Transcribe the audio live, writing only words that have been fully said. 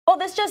Well,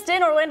 this just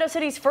in, Orlando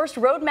City's first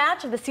road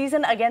match of the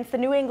season against the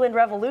New England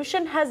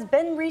Revolution has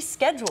been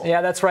rescheduled.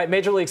 Yeah, that's right.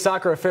 Major League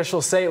Soccer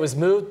officials say it was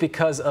moved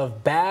because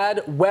of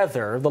bad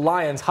weather. The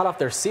Lions hot off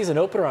their season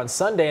opener on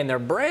Sunday in their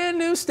brand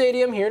new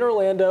stadium here in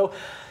Orlando.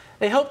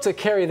 They hope to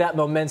carry that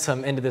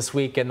momentum into this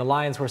weekend. The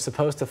Lions were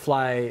supposed to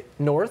fly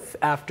north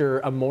after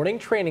a morning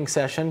training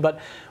session, but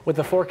with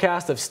the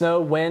forecast of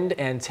snow, wind,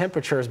 and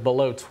temperatures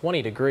below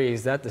 20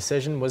 degrees, that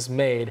decision was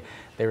made.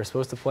 They were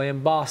supposed to play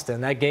in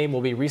Boston. That game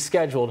will be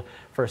rescheduled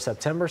for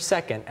September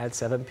 2nd at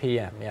 7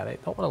 p.m. Yeah, they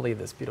don't want to leave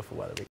this beautiful weather.